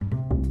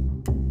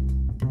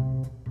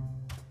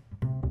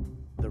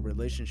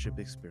relationship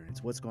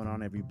experience. What's going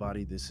on,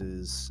 everybody? This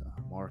is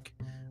Mark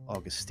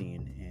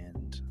Augustine,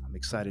 and I'm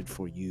excited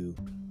for you.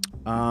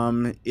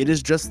 It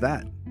is just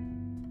that.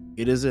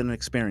 It is an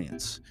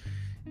experience.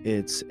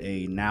 It's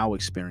a now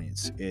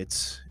experience.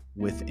 It's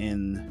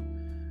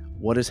within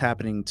what is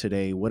happening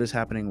today, what is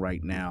happening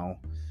right now,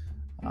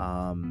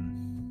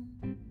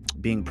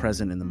 being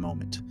present in the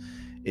moment.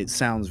 It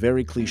sounds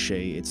very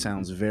cliche. It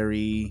sounds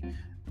very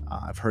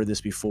I've heard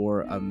this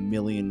before a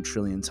million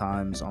trillion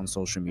times on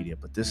social media,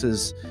 but this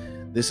is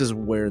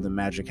where the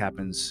magic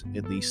happens,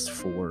 at least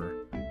for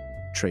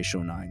Trey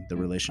Show 9, the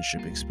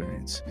relationship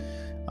experience.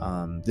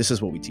 This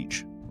is what we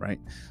teach, right?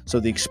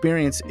 So the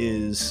experience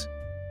is,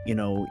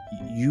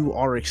 you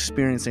are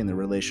experiencing the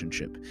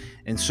relationship.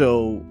 And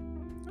so,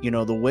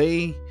 the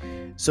way,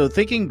 so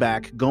thinking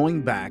back,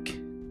 going back,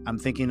 I'm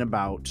thinking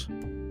about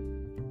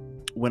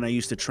when I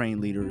used to train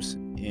leaders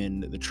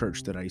in the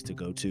church that I used to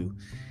go to,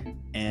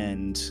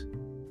 and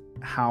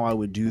how I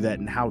would do that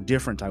and how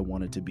different I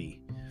wanted to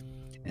be.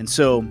 And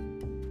so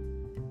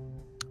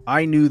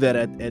I knew that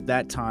at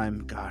that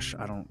time, gosh,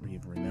 I don't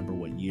even remember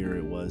what year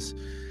it was,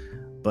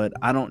 but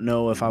I don't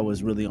know if I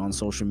was really on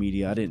social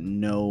media. I didn't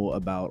know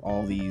about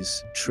all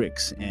these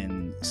tricks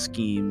and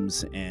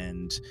schemes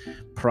and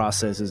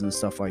processes and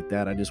stuff like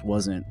that. I just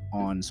wasn't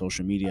on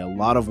social media. A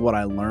lot of what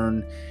I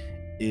learned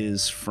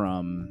is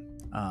from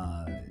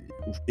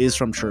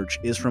church,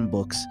 is from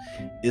books,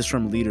 is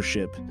from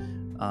leadership.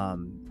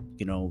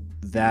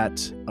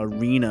 That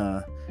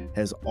arena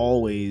has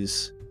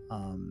always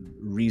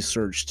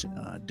researched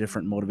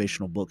different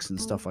motivational books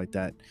and stuff like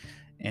that,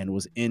 and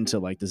was into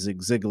like the Zig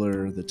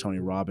Ziglar, the Tony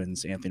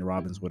Robbins, Anthony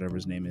Robbins, whatever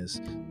his name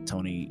is.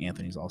 Tony,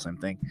 Anthony's all the same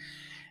thing.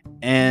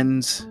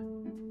 And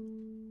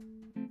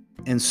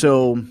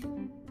so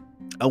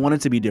I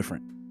wanted to be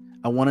different.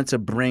 I wanted to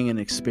bring an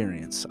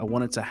experience. I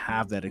wanted to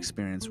have that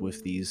experience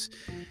with these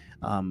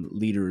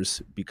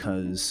leaders,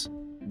 because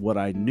what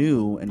I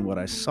knew and what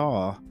I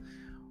saw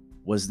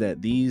was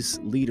that these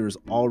leaders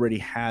already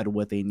had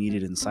what they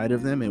needed inside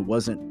of them. It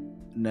wasn't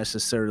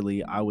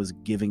necessarily I was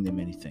giving them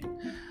anything.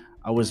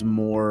 I was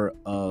more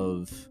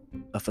of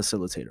a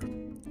facilitator,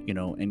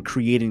 and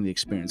creating the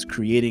experience,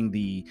 creating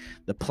the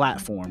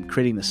platform,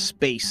 creating the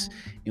space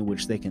in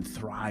which they can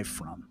thrive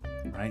from,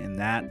 right? And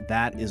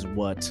that is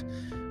what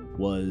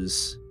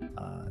was,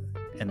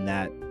 and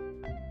that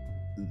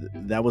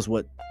was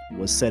what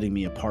was setting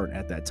me apart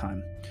at that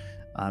time.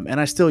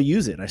 And I still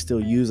use it. I still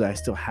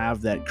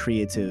have that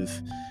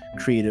creative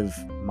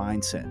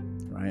mindset,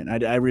 right?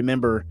 And I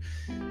remember,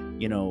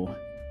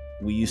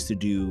 we used to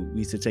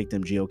take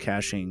them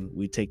geocaching.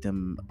 We'd take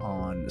them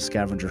on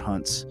scavenger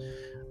hunts.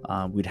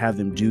 We'd have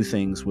them do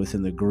things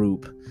within the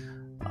group,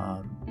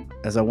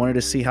 as I wanted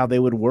to see how they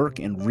would work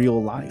in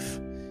real life.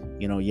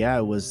 It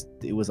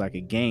was like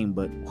a game,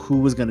 but who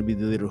was going to be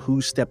the leader?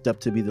 Who stepped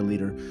up to be the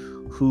leader?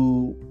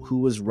 Who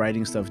was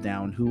writing stuff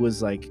down? Who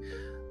was like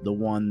the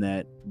one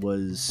that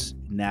was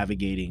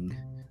navigating,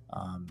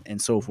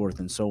 and so forth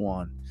and so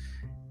on.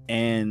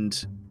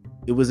 And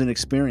it was an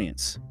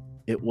experience.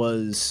 It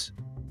wasn't,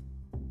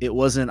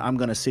 I'm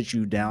going to sit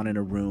you down in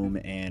a room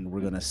and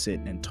we're going to sit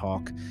and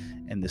talk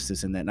and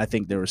this and that. And I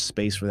think there was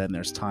space for that and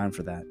there's time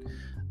for that.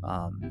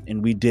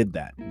 And we did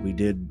that. We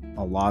did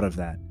a lot of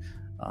that.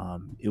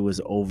 It was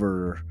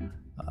over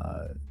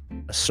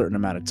a certain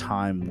amount of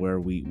time where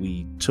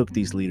we took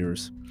these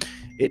leaders.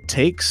 It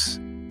takes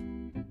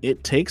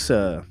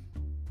a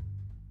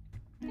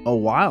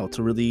while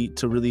to really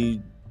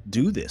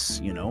do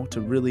this,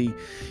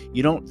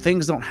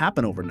 things don't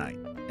happen overnight.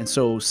 And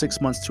so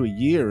 6 months to a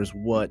year is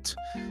what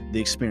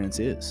the experience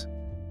is.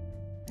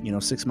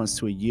 6 months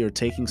to a year,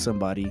 taking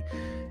somebody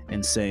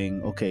and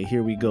saying, okay,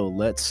 here we go.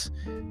 Let's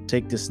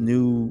take this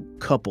new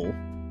couple.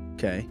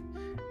 Okay.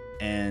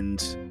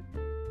 And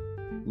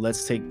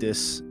let's take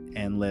this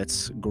and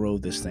let's grow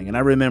this thing. And I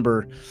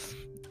remember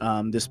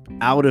this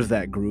out of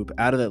that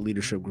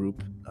leadership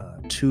group,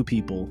 2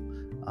 people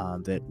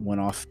that went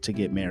off to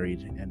get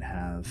married and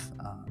have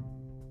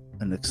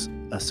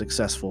a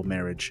successful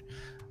marriage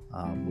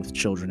with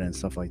children and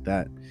stuff like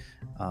that.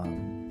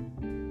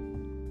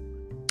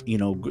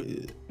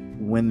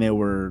 When they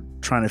were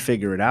trying to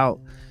figure it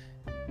out,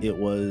 it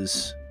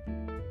was,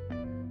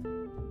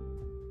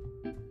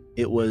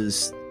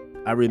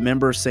 I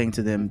remember saying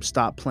to them,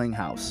 stop playing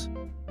house.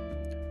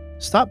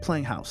 Stop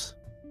playing house.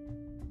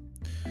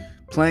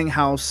 Playing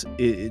house,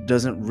 it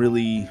doesn't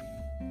really,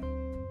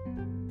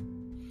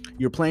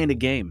 you're playing a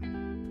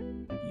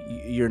game.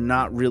 You're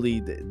not really,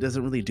 it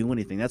doesn't really do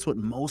anything. That's what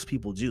most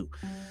people do.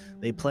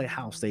 They play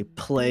house. They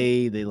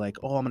like,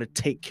 oh, I'm going to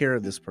take care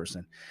of this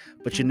person.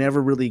 But you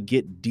never really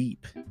get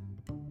deep.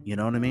 You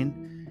know what I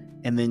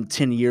mean? And then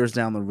 10 years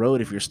down the road,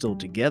 if you're still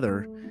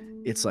together,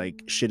 it's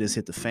like shit has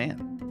hit the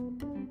fan.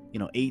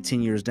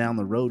 18 years down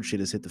the road, shit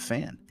has hit the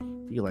fan.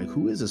 You're like,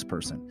 who is this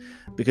person?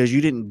 Because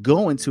you didn't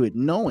go into it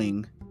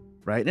knowing,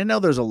 right? And I know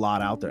there's a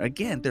lot out there.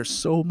 Again, there's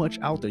so much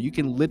out there. You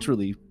can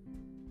literally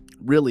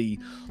really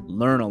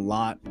learn a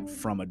lot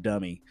from a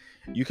dummy.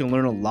 You can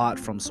learn a lot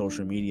from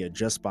social media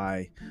just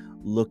by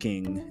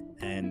looking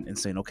and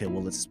saying, okay,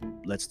 well,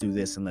 let's do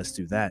this and let's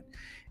do that.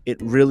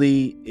 It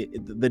really,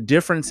 the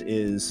difference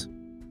is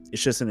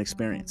it's just an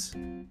experience.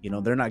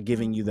 They're not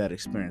giving you that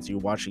experience. You're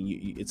watching,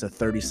 it's a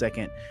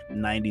 30-second,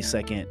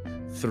 90-second,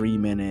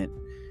 3-minute,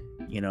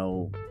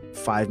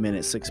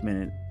 5-minute,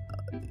 6-minute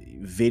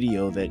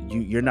video that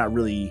you're not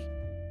really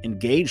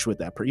engaged with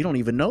that person. You don't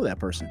even know that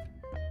person.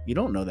 You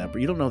don't know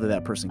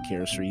that person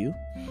cares for you.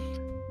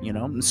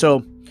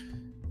 So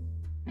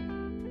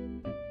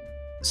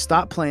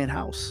stop playing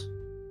house.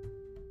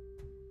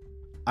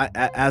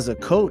 As a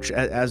coach,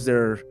 as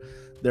their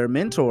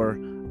mentor,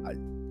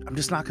 I'm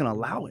just not going to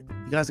allow it.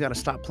 You guys got to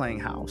stop playing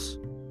house.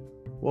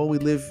 Well, we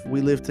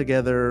live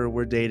together.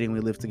 We're dating. We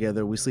live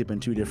together. We sleep in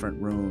 2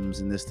 different rooms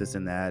and this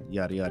and that,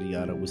 yada, yada,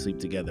 yada. We sleep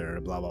together,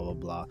 blah, blah, blah,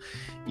 blah,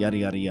 yada,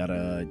 yada,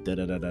 yada, da,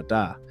 da, da, da,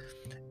 da.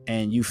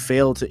 And you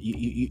fail to,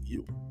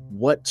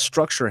 what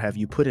structure have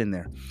you put in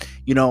there?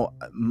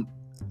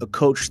 A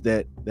coach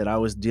that I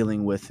was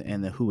dealing with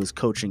and who was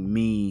coaching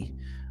me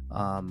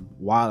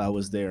while I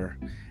was there,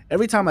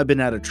 every time I've been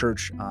at a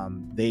church,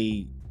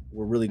 they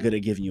were really good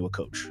at giving you a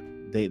coach.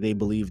 They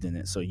believed in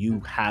it. So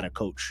you had a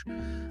coach,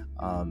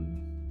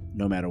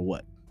 no matter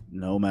what,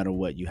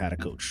 you had a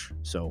coach.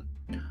 So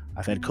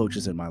I've had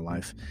coaches in my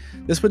life.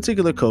 This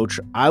particular coach,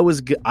 I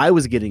was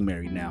getting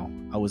married now.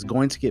 I was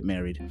going to get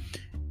married.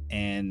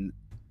 And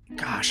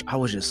gosh, I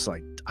was just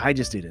like, I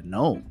just didn't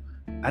know.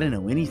 I didn't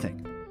know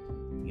anything.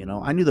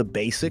 I knew the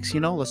basics,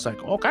 it's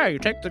like, okay, you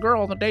take the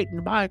girl on the date and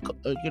you buy,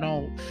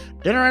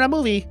 dinner and a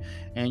movie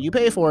and you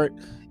pay for it.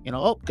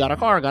 Got a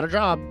car, got a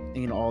job,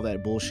 all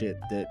that bullshit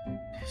that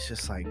it's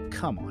just like,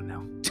 come on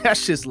now.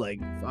 That's just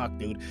like, fuck,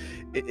 dude.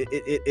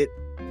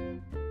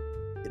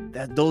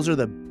 Those are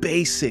the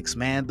basics,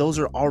 man. Those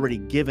are already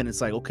given.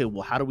 It's like, okay,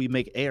 well, how do we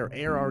make air?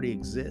 Air already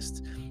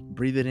exists.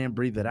 Breathe it in,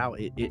 breathe it out.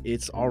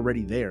 It's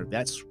already there.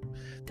 That's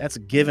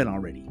given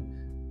already.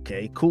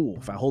 Okay, cool.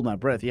 If I hold my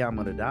breath, I'm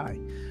gonna die.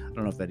 I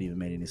don't know if that even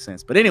made any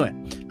sense, but anyway,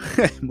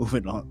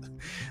 moving along.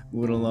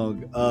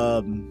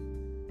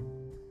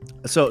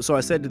 So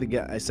I said to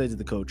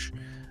the coach,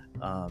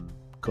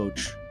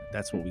 Coach,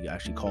 that's what we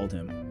actually called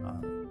him.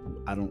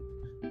 I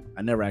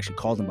never actually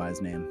called him by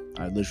his name.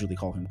 I literally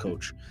call him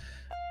Coach.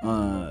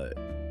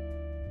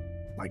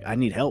 Like, I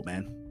need help,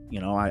 man.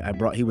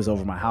 He was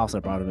over my house. I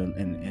brought him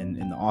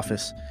in the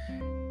office,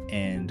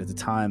 and at the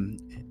time,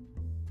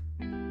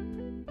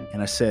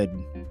 and I said,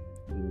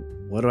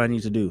 what do I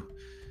need to do?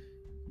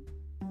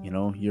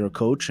 You're a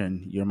coach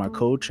and you're my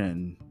coach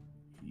and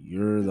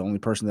you're the only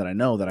person that I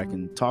know that I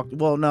can talk to.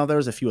 Well, no,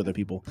 there's a few other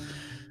people.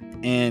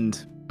 And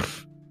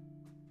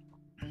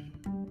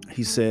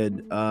he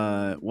said,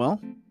 well,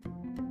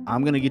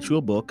 I'm going to get you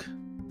a book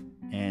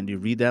and you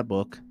read that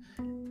book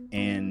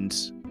and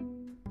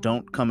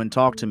don't come and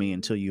talk to me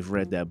until you've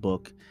read that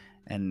book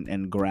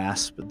and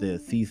grasp the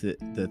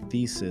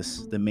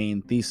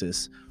main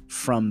thesis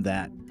from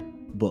that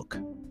book.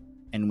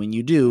 And when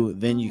you do,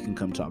 then you can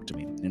come talk to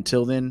me.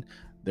 Until then,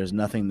 there's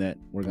nothing that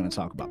we're going to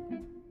talk about.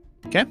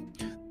 Okay?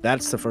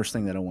 That's the first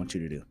thing that I want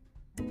you to do.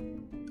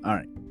 All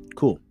right,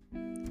 cool.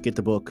 Get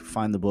the book,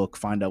 find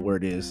out where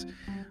it is,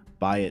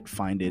 buy it,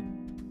 find it,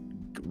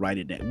 write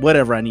it down.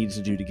 Whatever I needed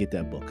to do to get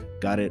that book.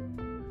 Got it,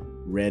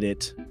 read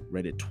it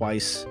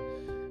twice,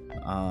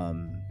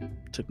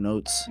 took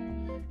notes.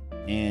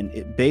 And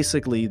it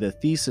basically, the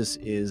thesis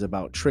is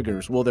about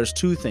triggers. Well, there's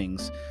 2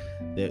 things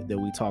that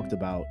we talked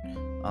about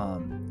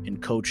in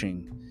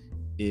coaching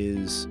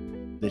is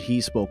that he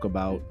spoke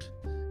about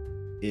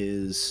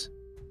is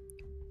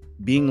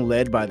being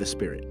led by the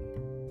Spirit,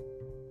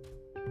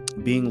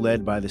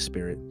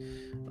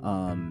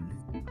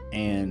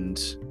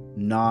 and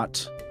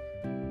not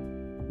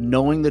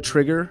knowing the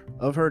trigger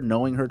of her,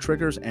 knowing her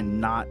triggers, and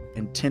not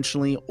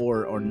intentionally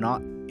or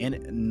not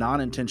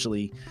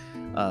intentionally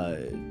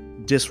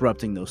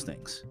disrupting those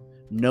things.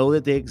 Know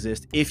that they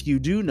exist. If you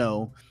do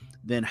know,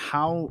 then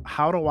how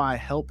do I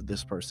help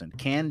this person?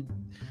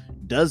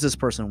 Does this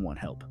person want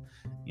help?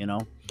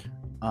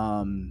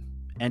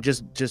 And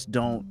just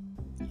don't.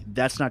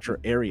 That's not your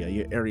area.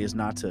 Your area is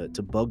not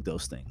to bug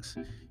those things.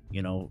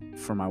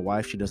 For my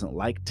wife, she doesn't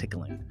like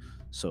tickling,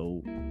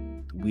 so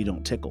we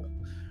don't tickle.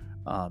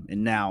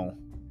 And now,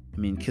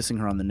 kissing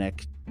her on the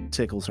neck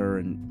tickles her,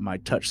 and my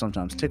touch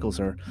sometimes tickles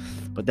her,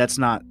 but that's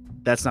not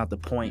the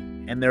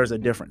point. And there's a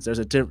difference. There's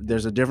a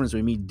difference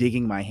between me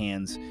digging my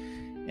hands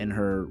in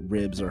her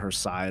ribs or her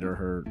side or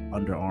her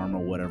underarm or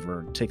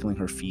whatever, tickling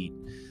her feet,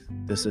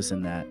 this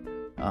and that.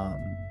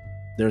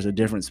 There's a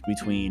difference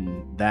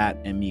between that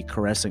and me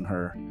caressing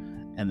her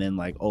and then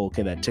like, oh,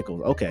 okay, that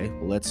tickles. Okay,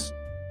 well,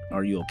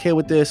 are you okay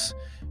with this?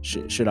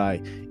 Should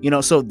I,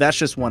 so that's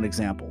just one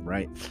example,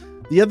 right?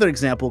 The other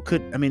example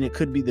could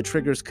be, the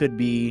triggers could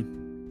be,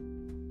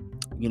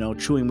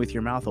 chewing with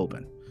your mouth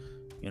open.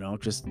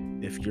 Just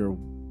if your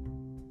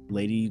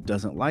lady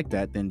doesn't like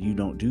that, then you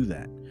don't do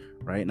that,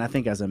 right? And I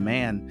think as a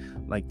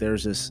man, like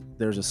there's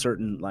a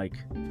certain, like,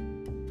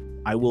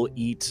 I will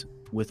eat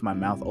with my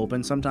mouth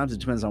open. Sometimes it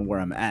depends on where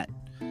I'm at,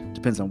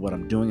 depends on what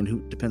I'm doing,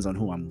 and depends on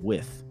who I'm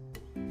with.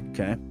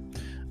 Okay.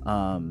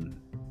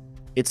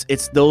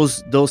 It's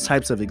those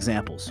types of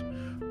examples,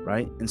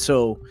 right? And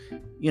so,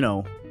 you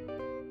know,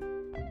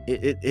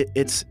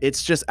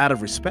 it's just out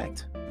of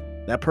respect.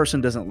 That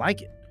person doesn't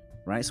like it,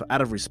 right? So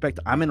out of respect,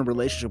 I'm in a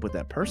relationship with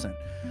that person.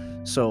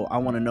 So I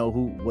want to know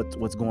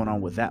what's going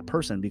on with that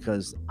person,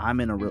 because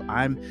I'm in a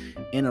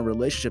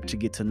relationship to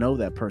get to know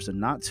that person,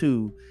 not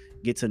to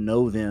get to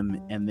know them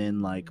and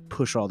then like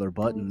push all their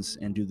buttons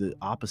and do the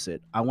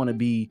opposite. I want to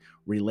be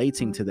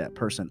relating to that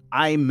person.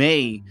 I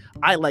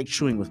like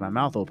chewing with my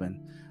mouth open,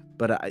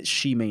 but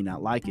she may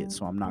not like it,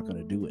 so I'm not going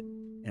to do it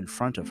in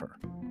front of her.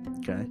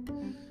 Okay.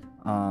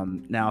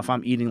 Now, if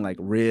I'm eating like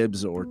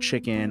ribs or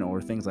chicken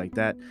or things like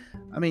that,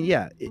 I mean,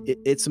 yeah,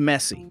 it's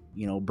messy,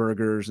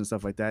 burgers and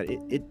stuff like that.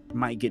 It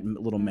might get a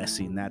little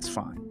messy, and that's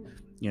fine.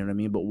 You know what I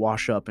mean? But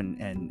wash up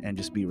and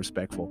just be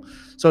respectful.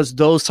 So it's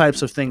those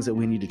types of things that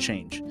we need to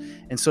change.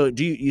 And so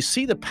do you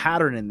see the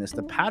pattern in this?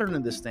 The pattern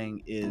of this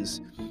thing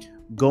is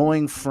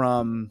going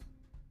from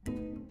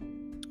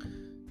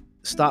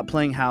stop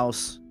playing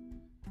house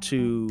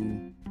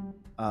to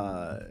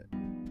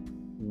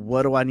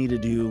what do I need to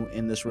do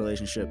in this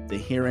relationship, the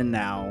here and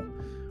now,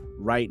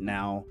 right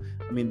now.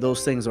 I mean,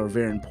 those things are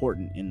very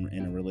important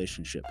in a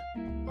relationship.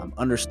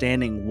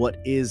 Understanding what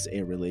is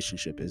a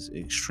relationship is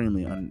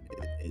extremely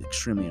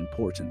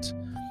important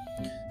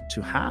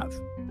to have.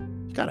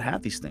 You got to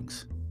have these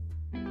things,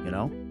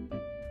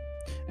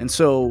 and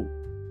so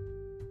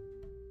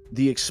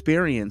the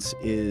experience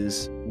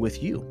is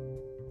with you.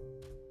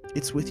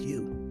 It's with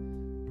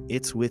you.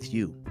 It's with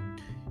you.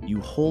 You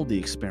hold the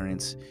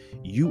experience.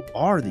 You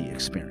are the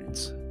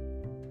experience.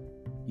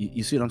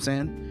 You see what I'm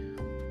saying?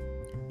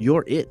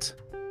 You're it.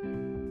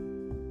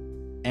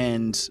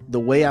 And the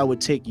way I would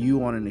take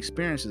you on an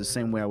experience is the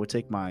same way I would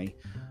take my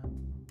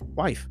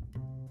wife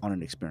on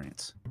an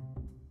experience.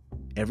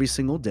 Every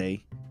single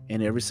day,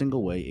 in every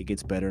single way, it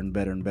gets better and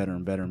better and better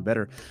and better and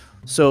better.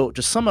 So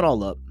to sum it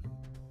all up,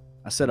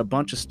 I said a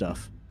bunch of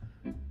stuff.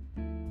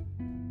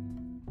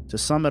 To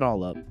sum it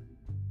all up,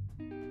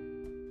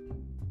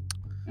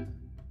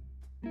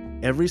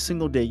 every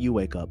single day you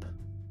wake up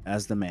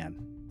as the man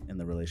in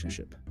the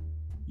relationship.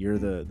 You're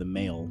the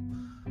male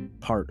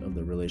part of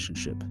the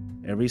relationship.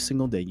 Every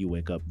single day you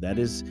wake up, that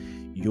is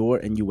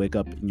and you wake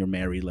up and you're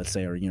married, let's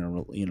say, or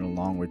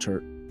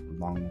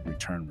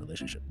long-term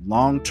relationship.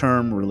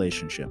 Long-term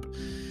relationship.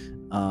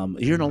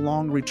 You're in a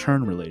long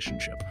return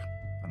relationship.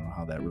 I don't know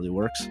how that really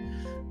works.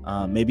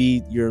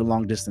 Maybe you're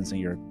long distance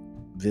and you're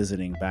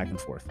visiting back and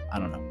forth. I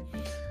don't know.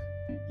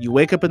 You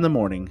wake up in the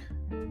morning,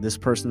 this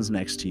person's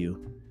next to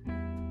you.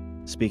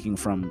 Speaking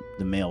from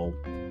the male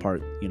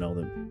part,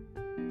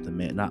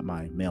 not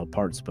my male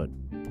parts, but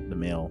the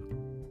male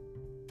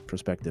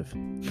perspective.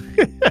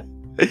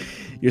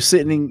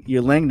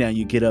 You're laying down,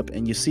 you get up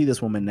and you see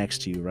this woman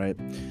next to you, right?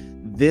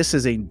 This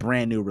is a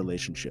brand new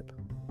relationship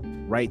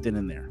right then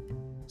and there.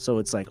 So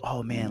it's like,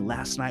 oh man,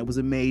 last night was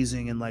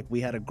amazing. And like,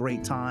 we had a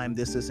great time,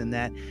 this and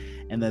that.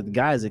 And the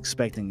guy is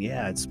expecting,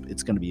 yeah, it's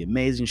going to be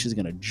amazing. She's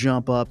going to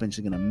jump up and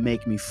she's going to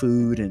make me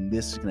food. And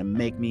this is going to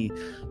make me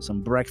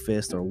some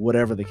breakfast or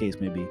whatever the case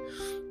may be.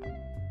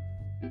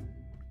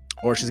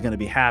 Or she's going to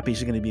be happy.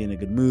 She's going to be in a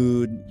good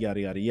mood,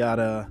 yada, yada,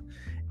 yada.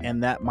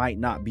 And that might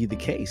not be the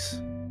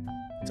case.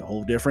 It's a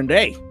whole different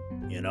day,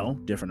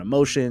 different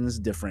emotions,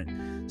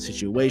 different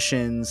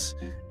situations,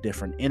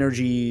 different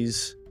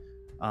energies.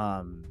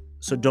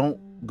 So don't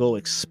go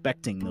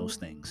expecting those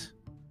things,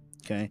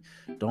 okay?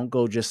 Don't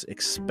go just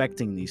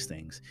expecting these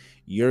things.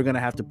 You're going to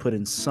have to put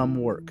in some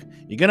work.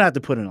 You're going to have to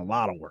put in a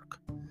lot of work,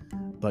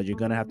 but you're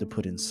going to have to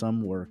put in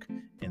some work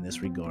in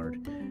this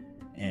regard.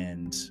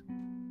 And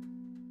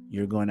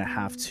you're going to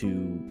have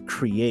to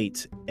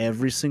create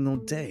every single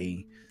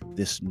day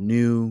this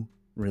new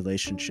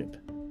relationship.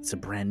 It's a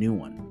brand new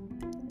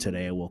one.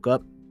 Today I woke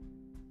up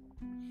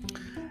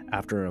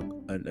after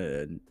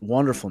a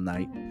wonderful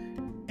night,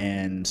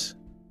 and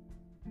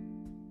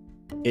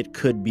it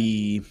could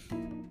be,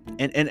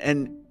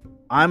 and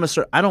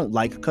I don't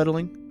like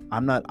cuddling.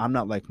 I'm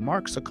not like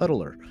Mark's a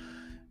cuddler.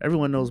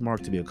 Everyone knows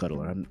Mark to be a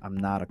cuddler. I'm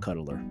not a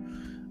cuddler.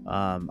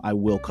 I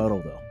will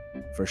cuddle though,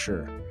 for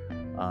sure.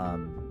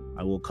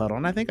 I will cuddle,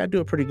 and I think I do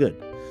it pretty good.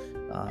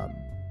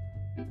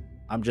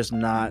 I'm just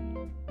not,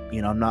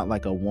 I'm not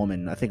like a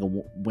woman. I think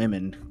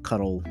women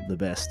cuddle the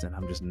best, and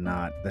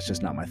that's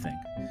just not my thing.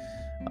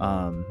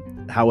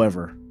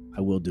 However,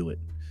 I will do it.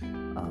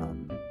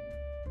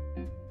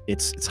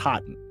 It's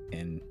hot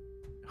in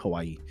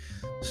Hawaii,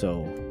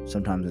 so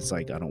sometimes it's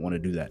like I don't want to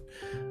do that.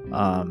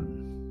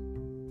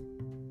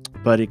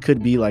 But it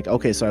could be like,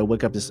 okay, so I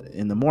wake up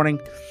in the morning,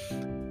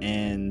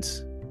 and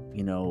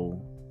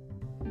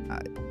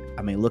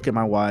I may look at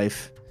my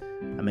wife,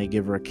 I may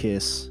give her a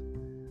kiss,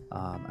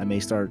 I may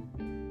start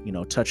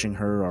touching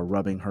her or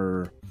rubbing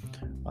her,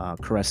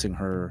 caressing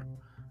her.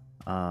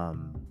 I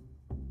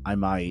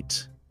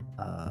might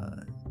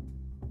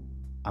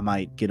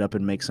get up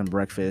and make some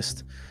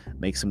breakfast,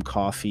 make some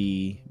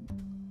coffee,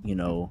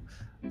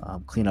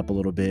 clean up a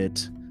little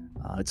bit.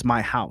 It's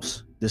my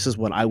house. This is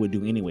what I would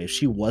do anyway. If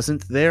she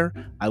wasn't there,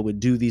 I would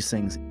do these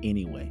things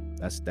anyway.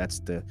 That's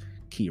the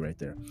key right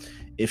there.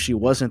 If she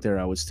wasn't there,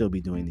 I would still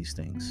be doing these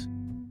things.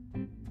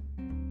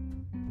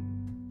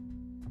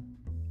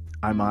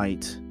 I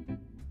might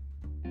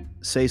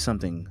say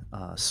something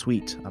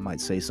sweet. I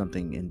might say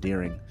something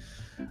endearing.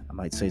 I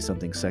might say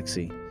something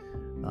sexy.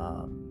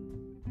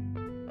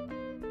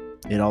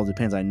 It all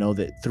depends. I know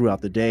that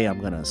throughout the day, I'm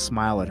going to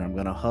smile at her. I'm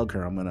going to hug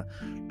her. I'm going to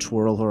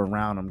twirl her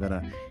around. I'm going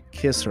to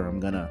kiss her. I'm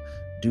going to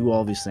do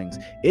all these things.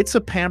 It's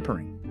a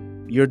pampering.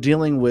 You're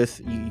dealing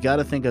with, you got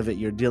to think of it,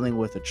 you're dealing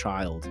with a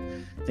child.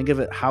 Think of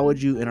it, how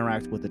would you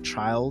interact with a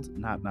child?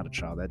 Not a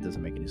child, that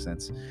doesn't make any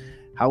sense.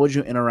 How would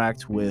you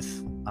interact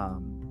with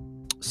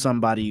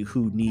somebody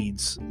who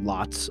needs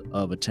lots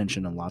of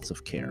attention and lots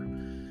of care,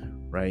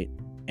 right?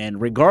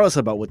 And regardless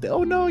about what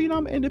I'm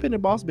an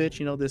independent boss,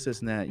 bitch, this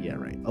and that. Yeah,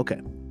 right.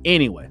 Okay.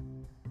 Anyway,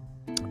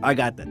 I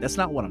got that. That's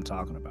not what I'm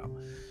talking about.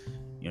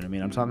 You know what I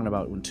mean? I'm talking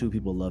about when two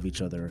people love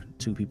each other,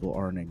 two people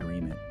are in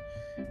agreement,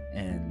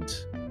 and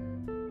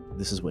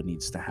this is what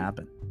needs to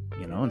happen,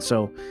 And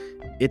so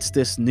it's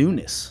this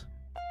newness.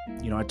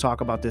 I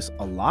talk about this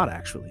a lot,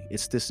 actually.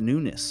 It's this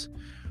newness,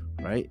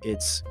 right?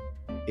 It's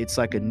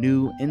like a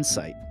new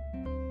insight.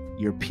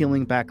 You're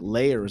peeling back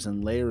layers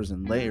and layers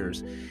and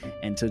layers.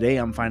 And today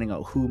I'm finding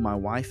out who my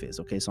wife is.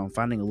 Okay, so I'm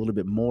finding a little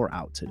bit more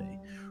out today,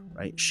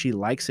 right? She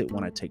likes it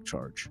when I take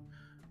charge,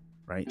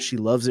 right? She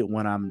loves it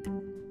when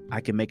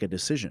I can make a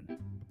decision.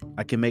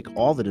 I can make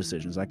all the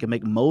decisions. I can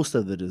make most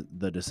of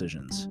the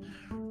decisions,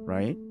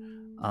 right?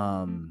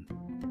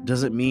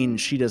 Doesn't mean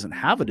she doesn't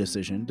have a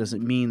decision.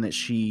 Doesn't mean that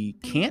she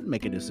can't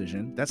make a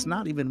decision. That's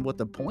not even what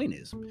the point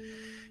is.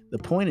 The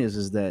point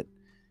is that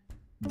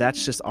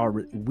that's just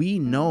we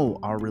know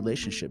our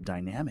relationship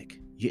dynamic,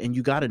 and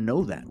you got to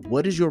know that.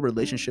 What is your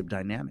relationship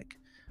dynamic?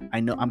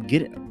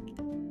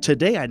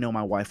 Today I know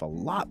my wife a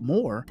lot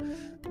more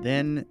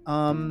than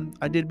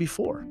I did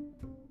before.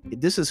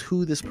 This is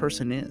who this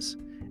person is.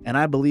 And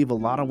I believe a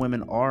lot of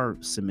women are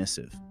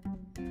submissive.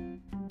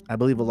 I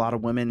believe a lot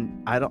of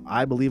women, I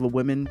believe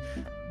women,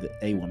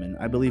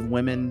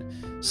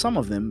 some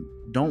of them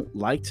don't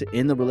like to,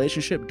 in the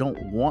relationship,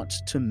 don't want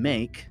to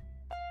make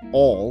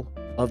all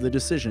of the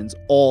decisions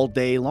all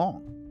day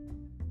long.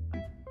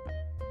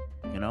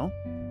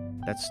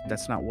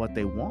 That's not what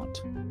they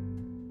want.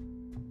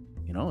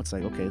 It's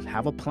like, okay,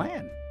 have a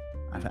plan.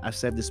 I've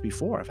said this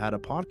before. I've had a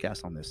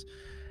podcast on this.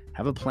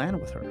 Have a plan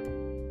with her.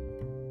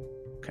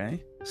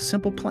 Okay?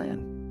 Simple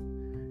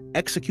plan.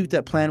 Execute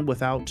that plan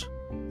without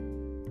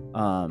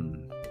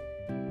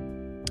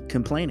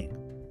complaining.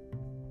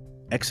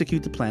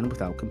 Execute the plan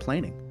without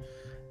complaining.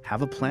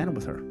 Have a plan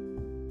with her.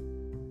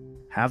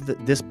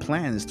 This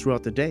plan is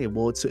throughout the day.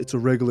 Well, it's a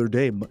regular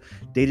day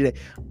to day.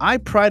 I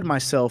pride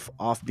myself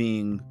off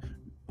being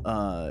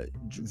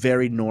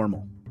very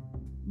normal.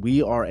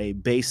 We are a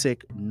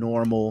basic,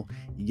 normal,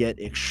 yet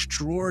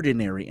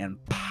extraordinary and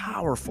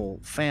powerful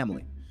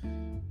family.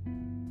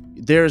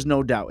 There is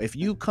no doubt. If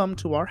you come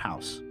to our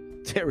house,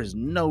 there is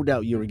no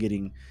doubt you are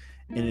getting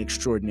an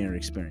extraordinary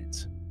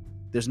experience.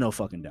 There's no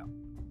fucking doubt.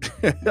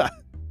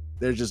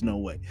 There's just no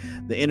way.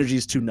 The energy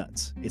is too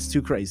nuts. It's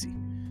too crazy.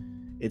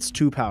 It's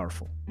too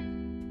powerful.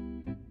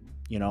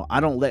 I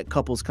don't let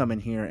couples come in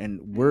here and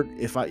we're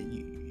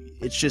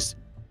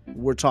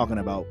talking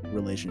about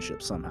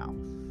relationships somehow.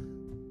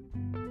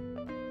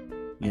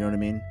 You know what I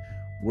mean?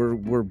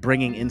 We're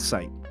bringing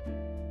insight.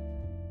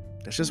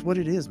 That's just what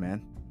it is,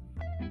 man.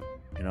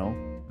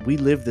 We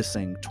live this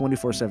thing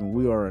 24/7.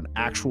 We are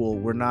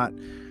we're not,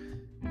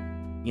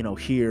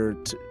 here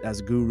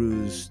as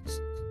gurus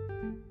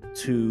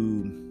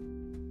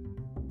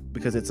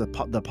because it's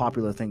the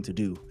popular thing to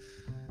do.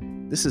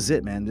 This is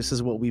it, man. This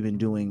is what we've been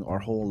doing our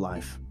whole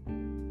life.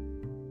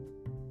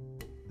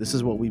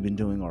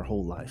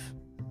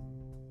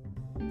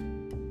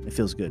 It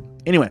feels good.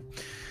 Anyway,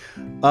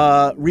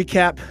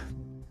 recap.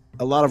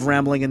 A lot of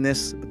rambling in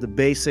this, but the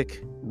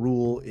basic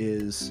rule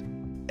is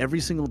every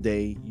single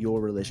day your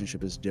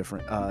relationship is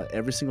different.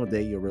 Every single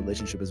day your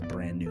relationship is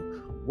brand new.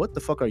 What the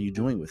fuck are you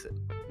doing with it?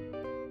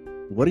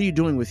 What are you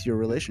doing with your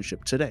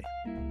relationship today?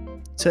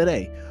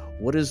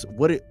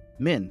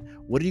 Men,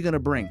 what are you going to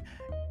bring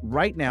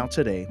right now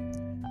today?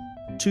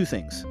 Two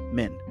things.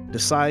 Men,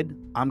 decide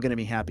I'm going to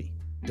be happy.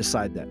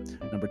 Decide that.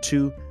 Number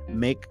two,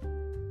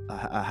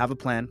 have a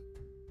plan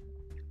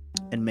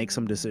and make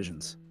some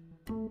decisions.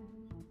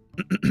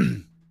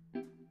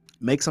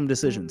 Make some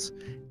decisions.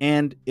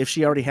 And if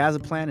she already has a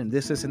plan and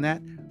this and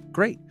that,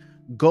 great.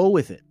 Go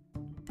with it.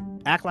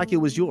 Act like it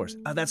was yours.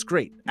 That's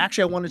great.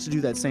 Actually, I wanted to do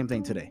that same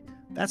thing today.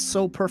 That's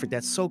so perfect.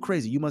 That's so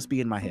crazy. You must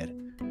be in my head.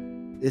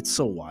 It's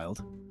so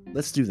wild.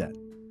 Let's do that.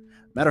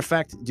 Matter of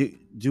fact,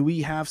 do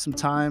we have some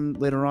time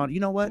later on? You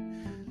know what?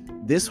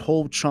 This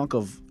whole chunk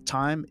of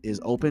time is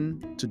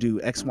open to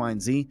do X, Y,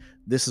 and Z.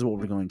 This is what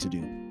we're going to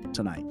do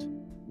tonight.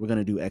 We're going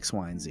to do X,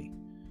 Y, and Z.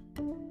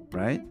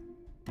 Right?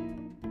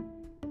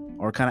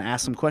 Or kind of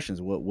ask some questions.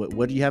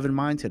 What do you have in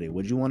mind today?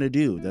 What do you want to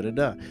do?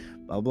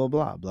 Blah, blah,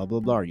 blah, blah, blah,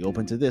 blah. Are you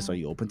open to this? Are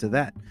you open to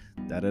that?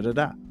 Blah,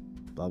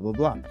 blah,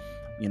 blah.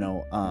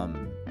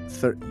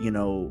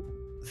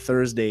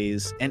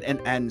 Thursdays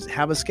and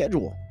have a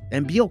schedule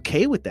and be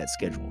okay with that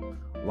schedule.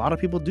 A lot of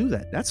people do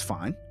that. That's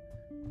fine.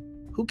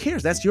 Who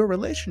cares? That's your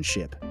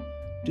relationship.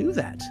 Do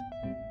that.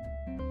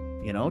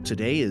 You know,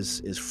 today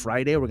is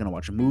Friday. We're going to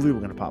watch a movie. We're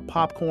going to pop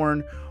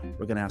popcorn.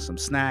 We're going to have some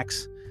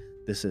snacks,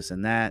 this,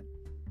 and that.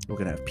 We're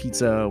going to have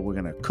pizza. We're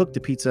going to cook the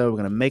pizza. We're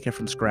going to make it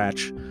from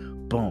scratch.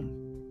 Boom.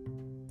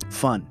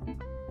 Fun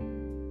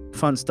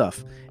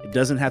stuff. It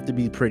doesn't have to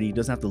be pretty. It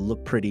doesn't have to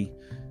look pretty.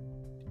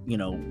 You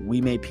know,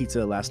 we made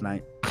pizza last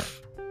night,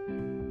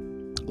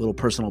 little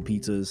personal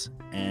pizzas,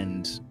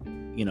 and,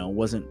 you know,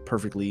 wasn't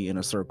perfectly in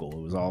a circle.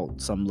 It was all,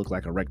 some looked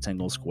like a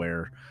rectangle,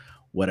 square,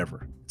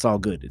 whatever. It's all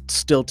good. It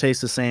still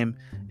tastes the same.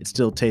 It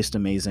still tastes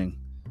amazing.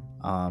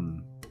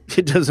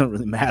 It doesn't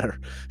really matter.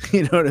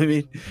 You know what I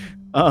mean?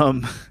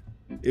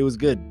 It was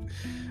good.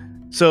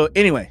 So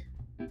anyway,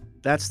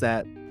 that's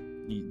that.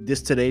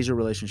 Today's your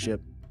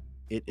relationship.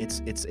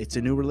 It's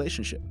a new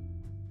relationship.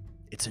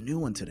 It's a new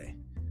one today.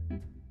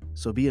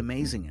 So be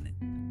amazing in it.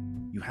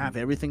 You have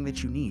everything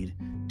that you need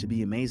to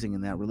be amazing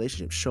in that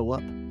relationship. Show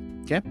up.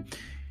 Okay?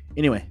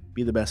 Anyway,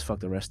 be the best. Fuck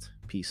the rest.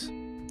 Peace.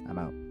 I'm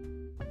out.